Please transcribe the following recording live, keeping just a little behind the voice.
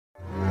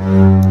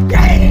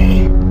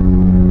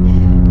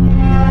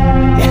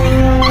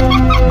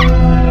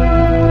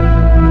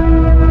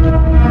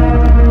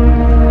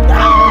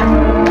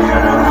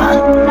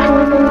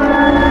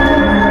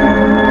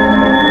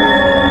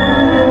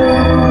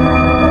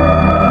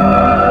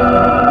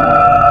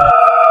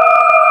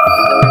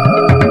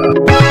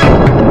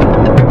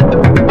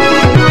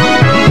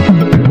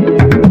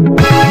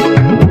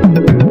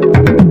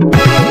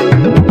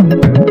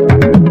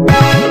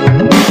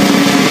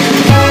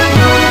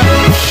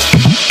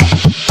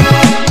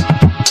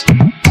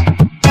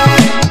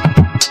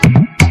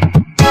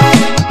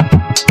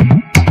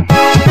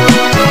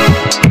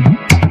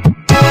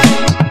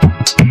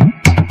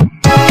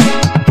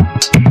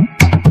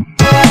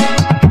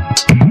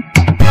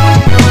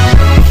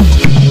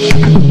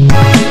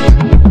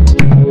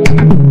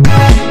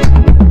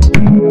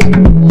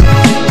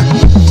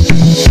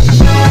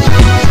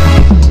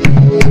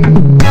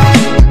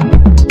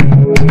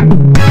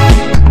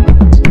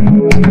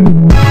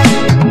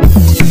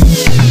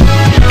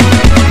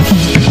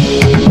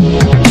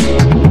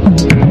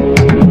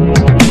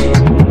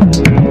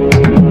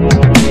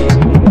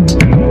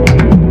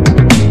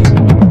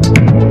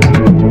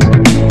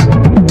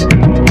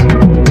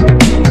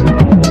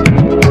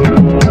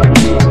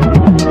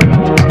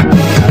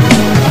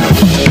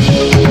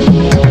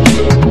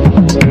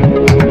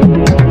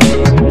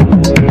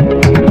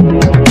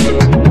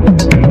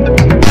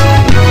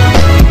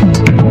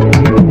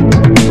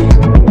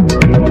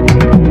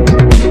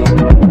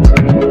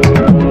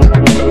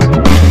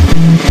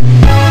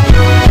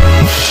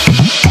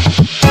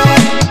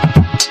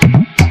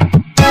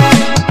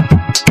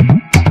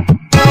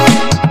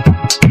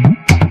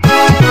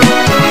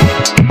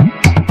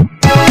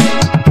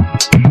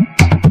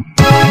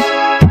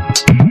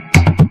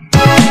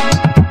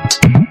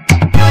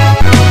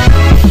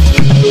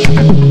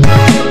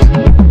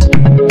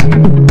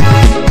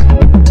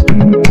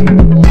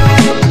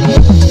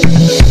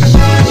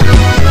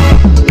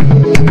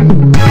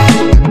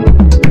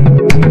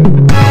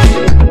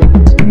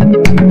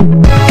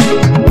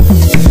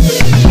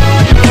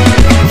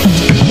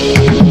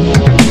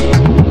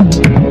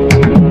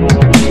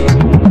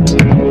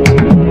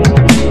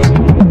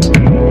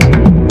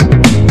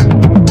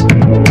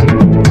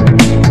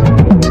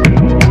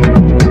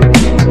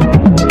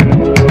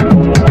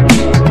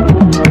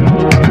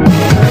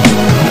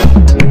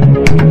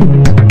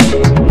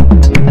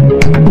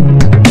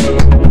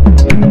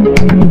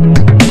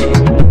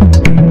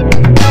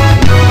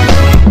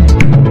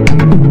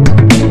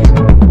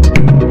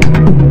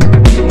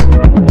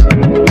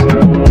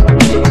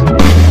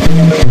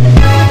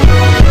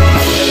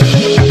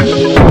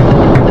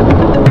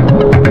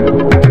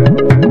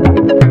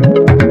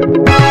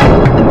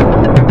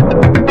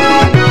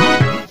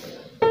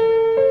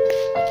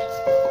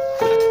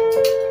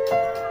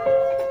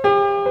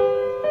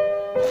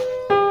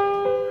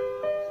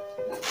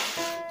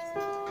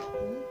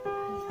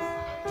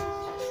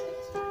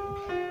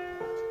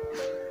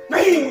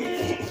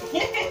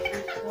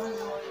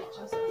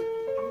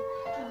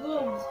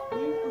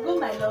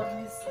my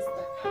lovely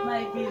sister,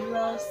 my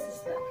beloved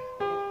sister.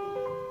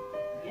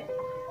 Yeah?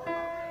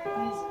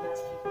 Please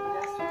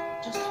relax.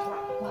 Just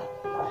one.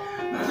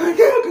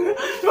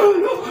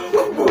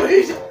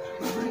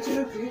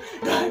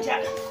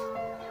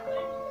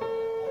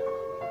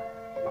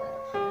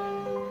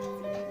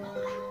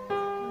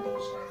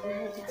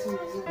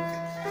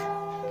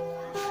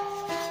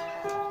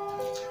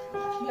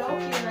 You're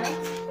okay, right?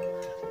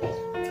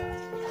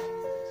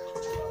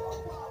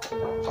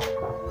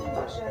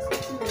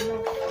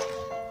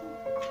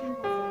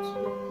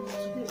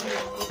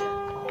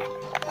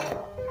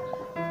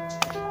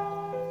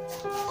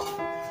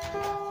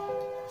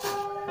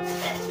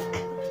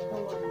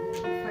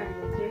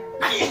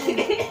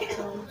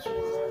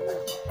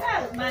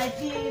 My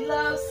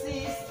beloved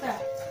sister.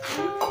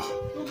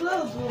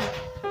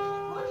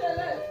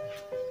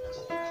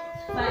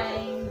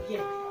 Fine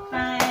girl.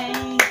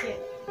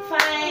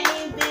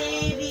 Fine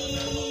baby.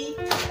 I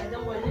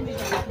don't want, let me get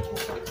my people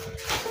first.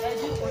 I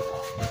do what?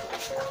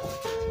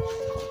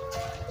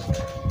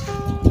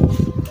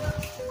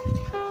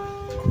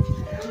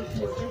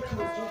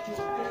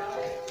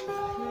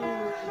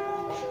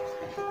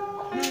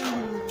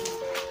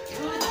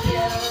 Good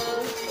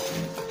girl.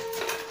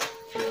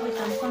 Wait,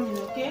 I'm coming,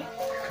 okay?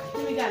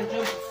 Let me go and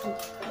drop the food,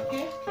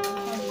 okay? I'm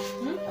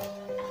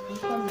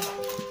coming.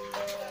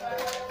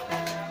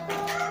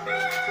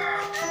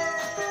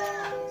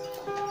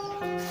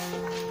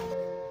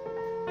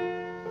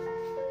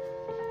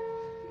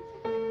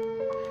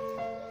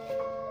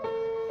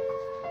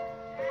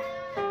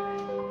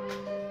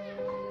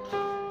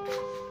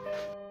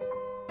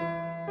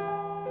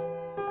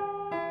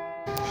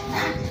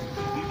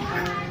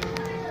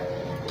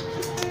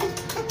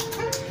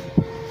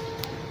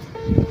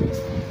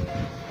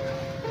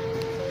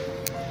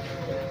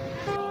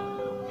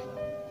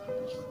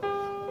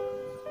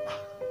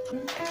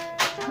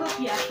 I hope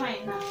you are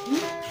fine now.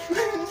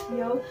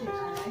 You're okay,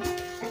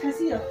 right? I can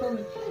see your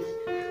tummy.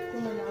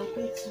 Come on, I'll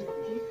wait you,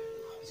 okay?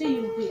 So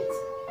you wait.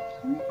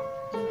 You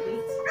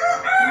wait.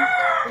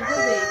 You go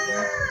baby.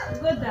 You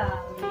go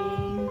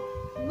darling.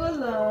 You go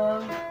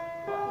love.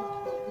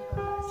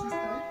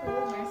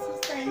 My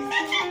sister is doing. I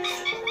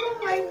don't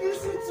like this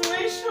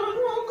situation.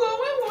 Oh God,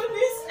 when will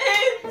this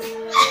end?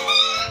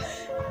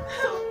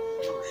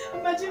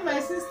 Imagine my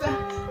sister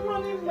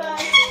running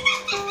back.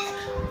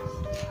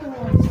 Come on.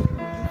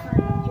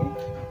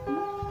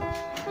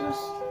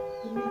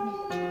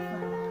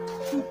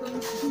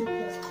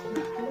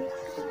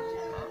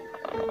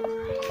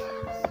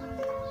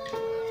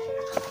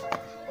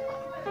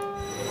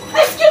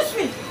 Excuse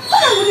me!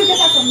 How will you get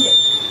her from here?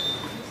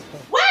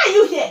 Why are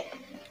you here?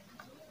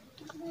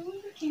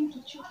 You came to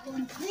check on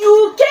her.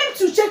 You came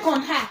to check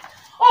on her?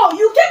 Oh,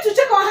 you came to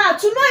check on her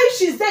to know if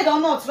she's dead or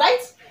not,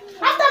 right?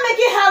 After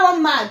making her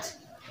run mad.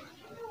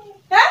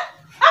 Huh?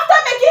 After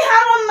making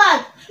her run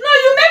mad. No,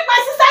 you make my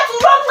sister to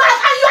run mad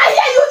and you are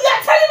here. You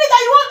are telling me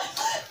that you want...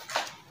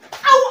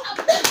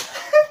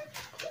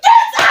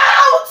 Get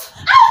out!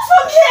 Out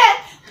from here!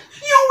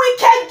 You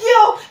wicked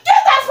girl!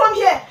 Get out from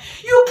here!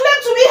 You claim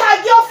to be her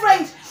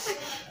girlfriend!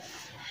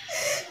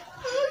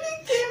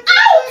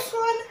 Out!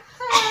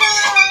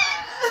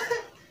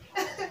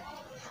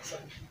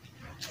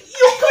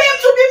 You claim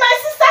to be my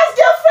sister's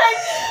girlfriend!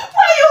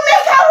 Why you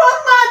make her run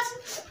mad?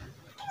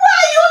 Why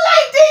are you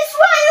like this?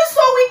 Why are you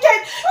so wicked?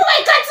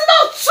 Like that's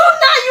not true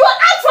now! You are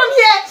out from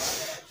here!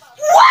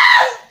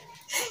 What?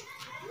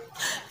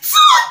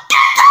 So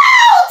get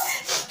out!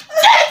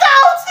 Get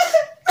out!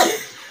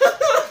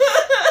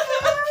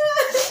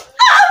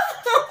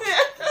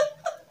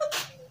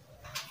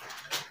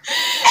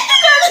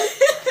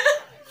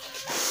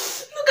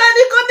 Look at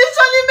the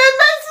condition you made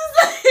my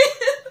sister in.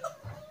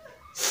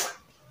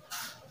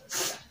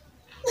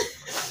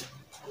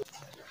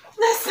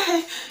 Let's say,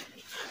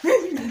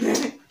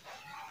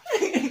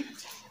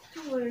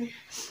 don't worry,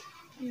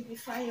 you'll be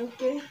fine,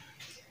 okay?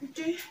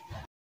 Okay?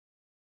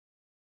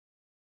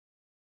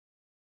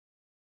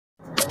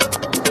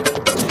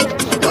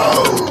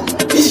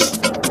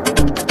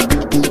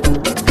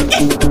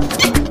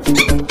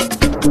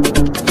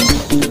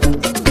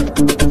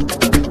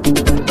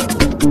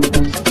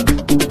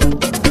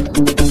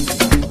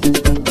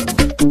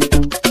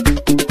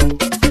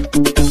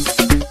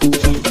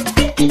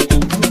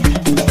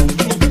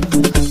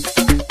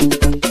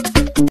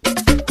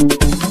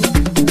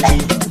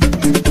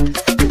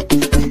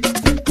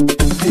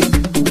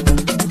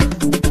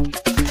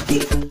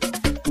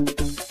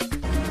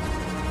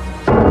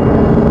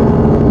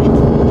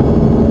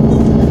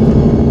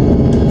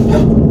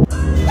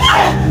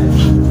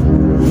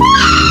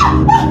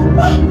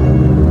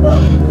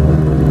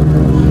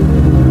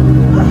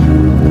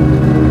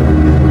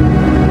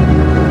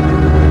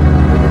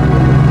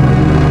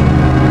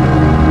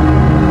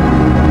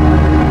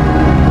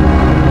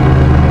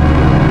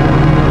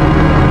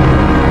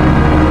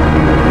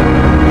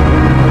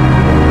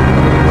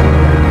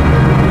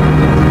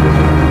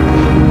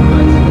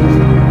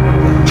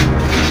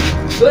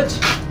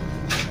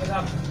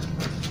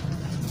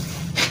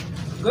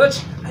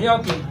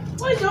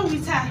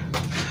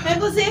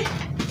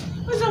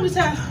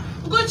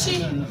 Ugochi.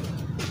 No.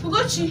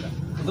 Ugochi.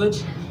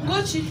 Ugochi.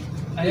 Ugochi.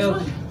 Are you?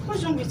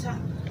 What's wrong with her?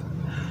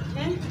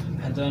 Eh?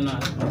 I don't know.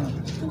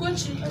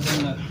 Ugochi. I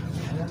don't know. I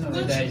don't know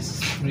whether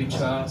it's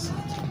rituals.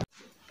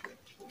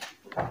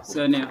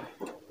 Sonia,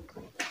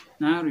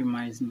 now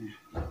reminds me.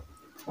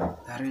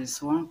 There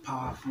is one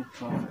powerful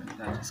prophet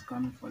that is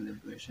coming for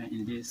liberation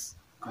in this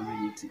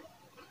community.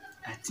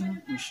 I think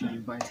we should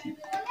invite him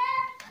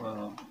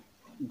for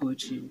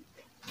UGOCHI.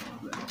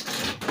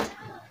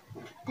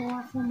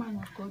 Powerful man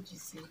of God, you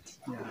said.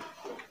 Yeah.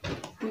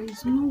 There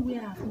is no way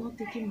I have not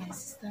taken my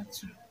sister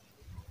to.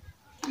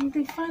 And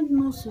they find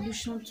no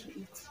solution to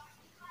it.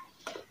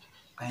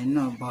 I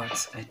know,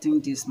 but I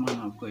think this man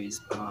of God is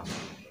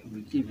powerful.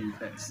 We give him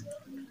first.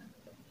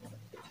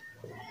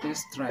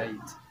 Let's try it.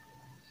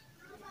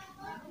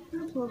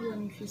 No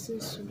problem if you say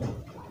so. I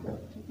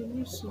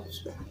believe so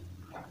too.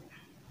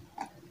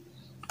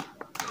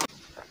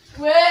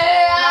 We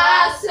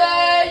are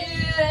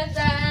saying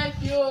thank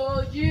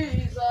you,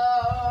 Jesus.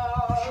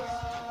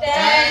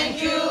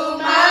 Thank you,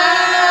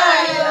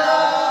 my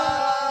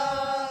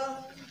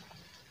Lord.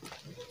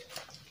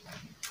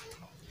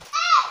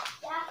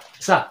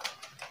 Sir,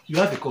 you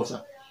have a call,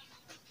 sir.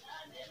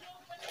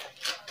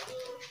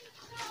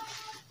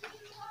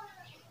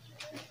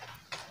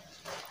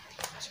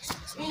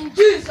 In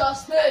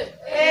Jesus' name.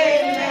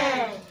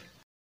 Amen.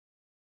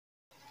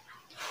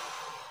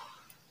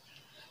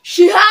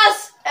 She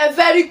has a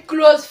very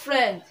close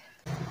friend.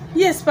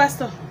 Yes,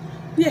 Pastor.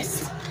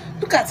 Yes.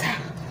 Look at her.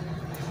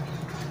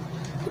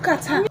 Look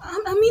at her.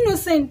 I'm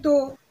innocent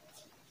though.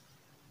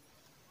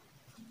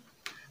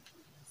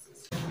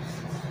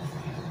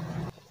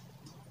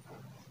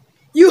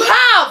 You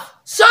have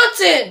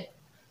something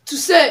to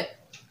say.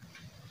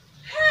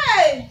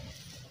 Hey!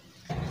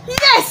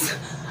 Yes!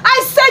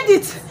 I said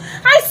it!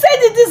 I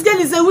said it! This girl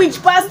is a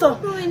witch, Pastor.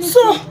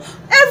 So,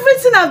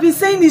 everything I've been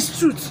saying is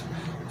truth.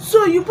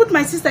 So, you put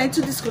my sister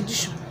into this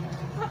condition.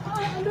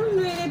 I don't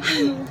know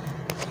anything.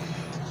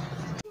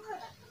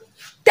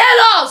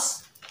 Tell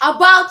us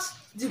about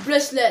the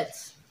bracelet.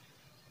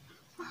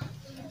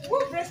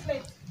 What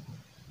bracelet?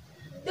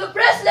 The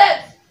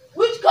bracelet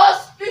which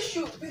caused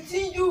issue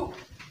between you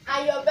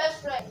and your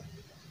best friend.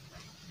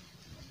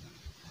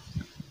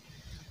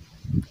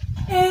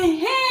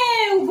 Hey,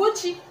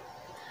 Ugochi.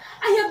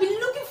 I have been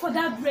looking for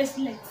that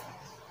bracelet.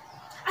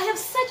 I have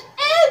searched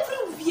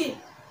everywhere.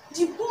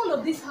 The whole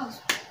of this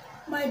house.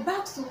 My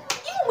bag, so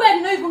even where I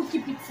did not even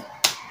keep it.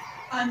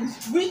 And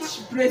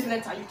which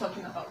bracelet are you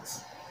talking about?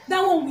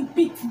 That one we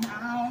picked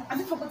now. Have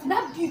you forgotten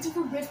that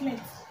beautiful bracelet?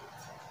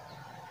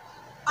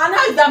 And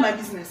how is that my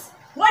business?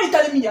 Why are you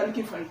telling me you are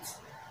looking for it?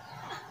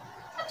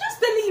 I'm just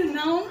telling you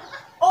now.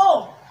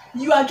 Oh,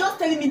 you are just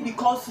telling me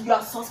because you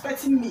are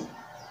suspecting me.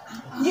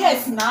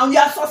 Yes, now you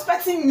are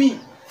suspecting me.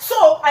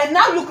 So I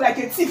now look like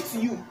a thief to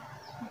you.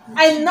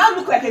 I now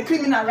look like a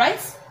criminal, right?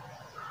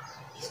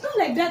 It's not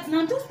like that now.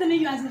 I'm just telling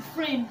you as a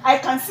friend. I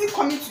can see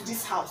coming to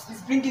this house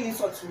is bringing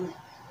insult to me.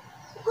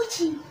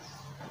 Ugochi.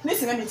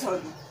 Listen, let me tell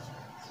you.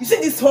 You see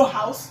this whole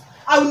house?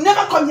 I will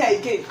never come here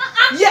again.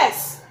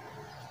 Yes.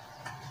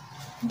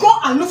 Go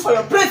and look for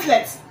your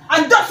bracelet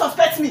and don't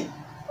suspect me.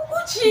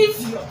 Ugochi.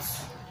 Idiot.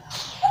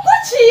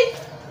 Ugochi.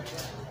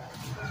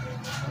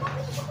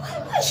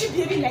 Why is she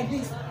behaving like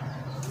this?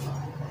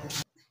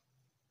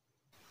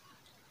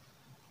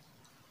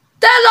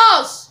 Tell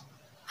us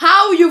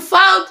how you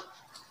found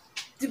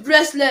the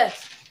bracelet.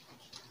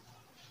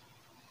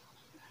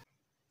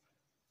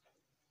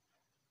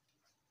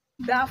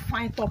 That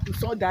fine top you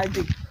saw that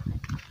day.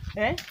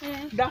 That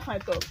fine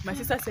top. My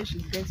sister said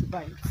she's going to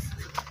buy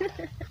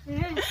it.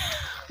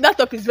 That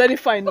top is very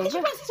fine. No? Hey,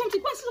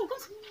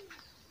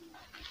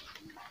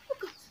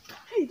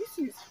 this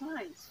is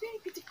fine. It's very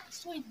beautiful. I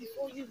saw it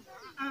before you.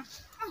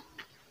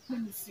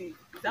 Let me see.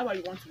 Is that why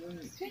you want to own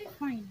me? It's very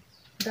fine.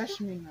 Dash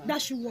me now.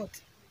 Dash you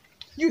what?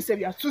 You said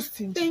you are too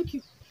stingy. Thank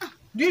you.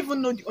 Do you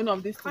even know the owner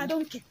of this thing? I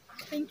don't care.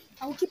 Thank you.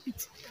 I will keep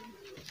it.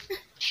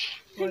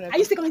 Whatever. Are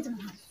you still coming to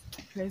my house?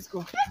 Let's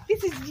go.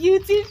 This is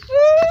beautiful.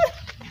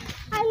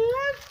 I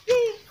love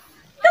it.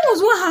 That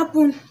was what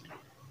happened.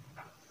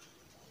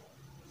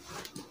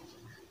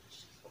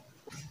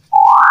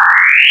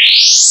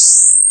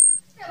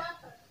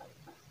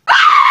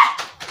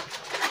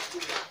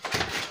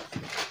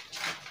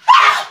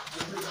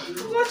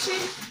 Ugochi!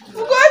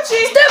 Ugochi!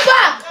 Step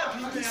back!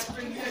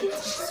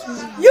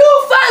 You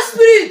foul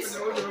spirit!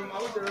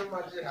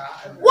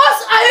 What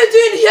are you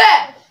doing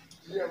here?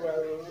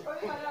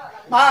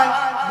 My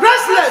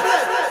bracelet!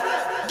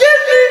 Give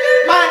me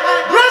my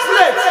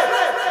bracelet!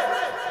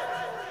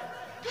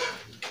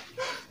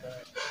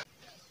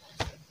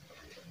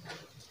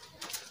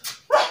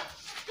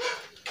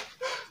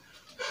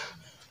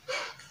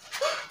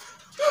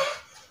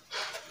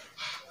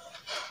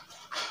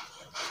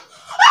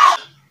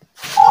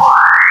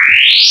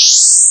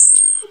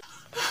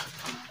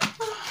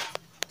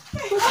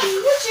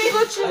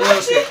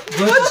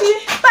 Ugochi,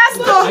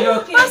 Pastor,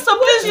 Okay. Pastor,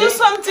 please do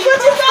something.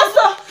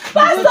 Pastor,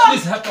 Pastor,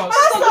 please help us.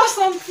 Pastor, do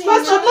something.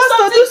 Pastor,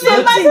 do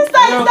something. My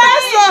sister is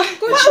dying.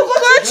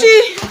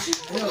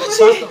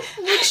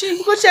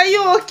 Ugochi, are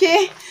you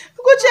okay?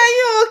 Ugochi, are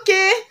you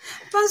okay?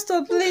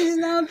 Pastor, please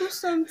now do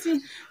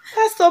something.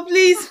 Pastor,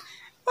 please.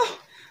 Oh.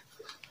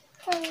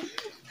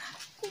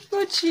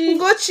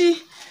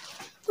 Ugochi.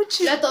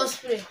 Let us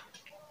pray.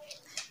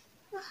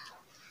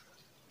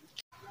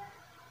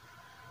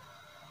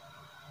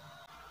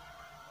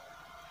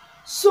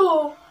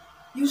 So,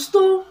 you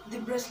stole the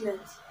bracelet?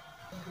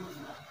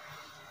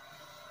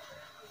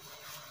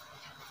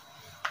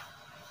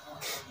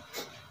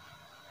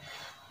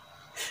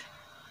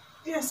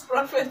 Yes,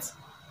 Prophet.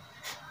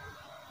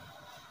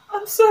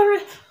 I'm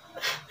sorry.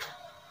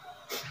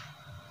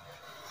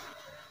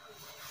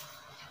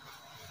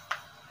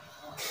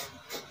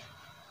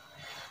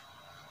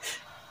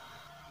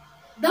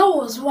 That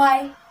was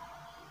why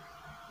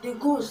the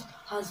ghost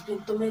has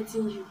been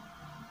tormenting you.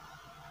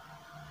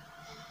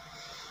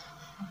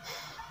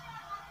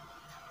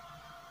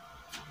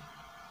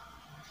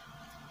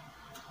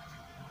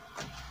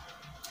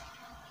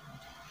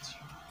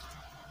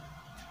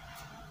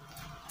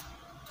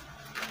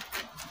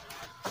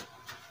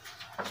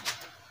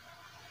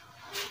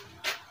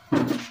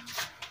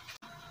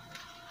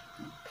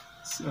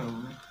 So,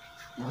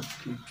 what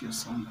kept your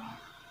son down?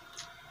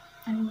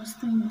 I was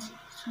stained, so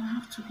I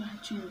have to go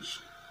and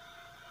change.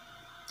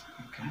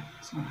 Okay,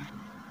 so.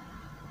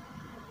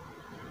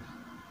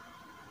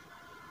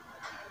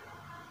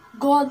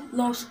 God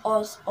loves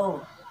us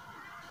all,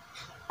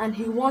 and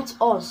He wants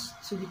us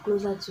to be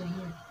closer to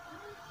Him.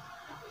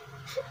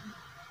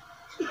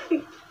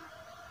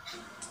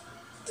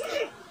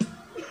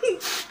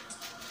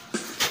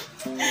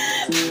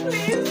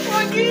 Please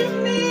forgive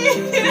me.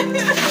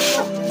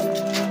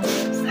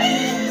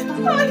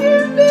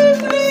 Forgive me,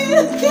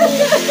 please.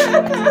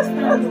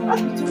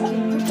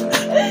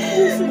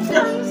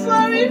 I'm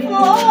sorry for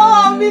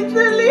all I've been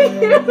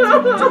telling you.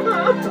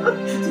 I'm sorry.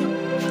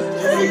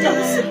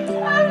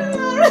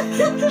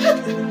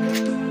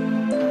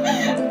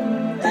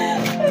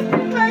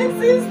 My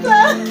sister.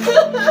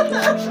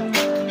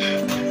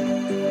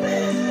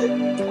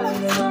 I'm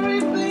sorry,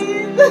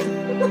 please.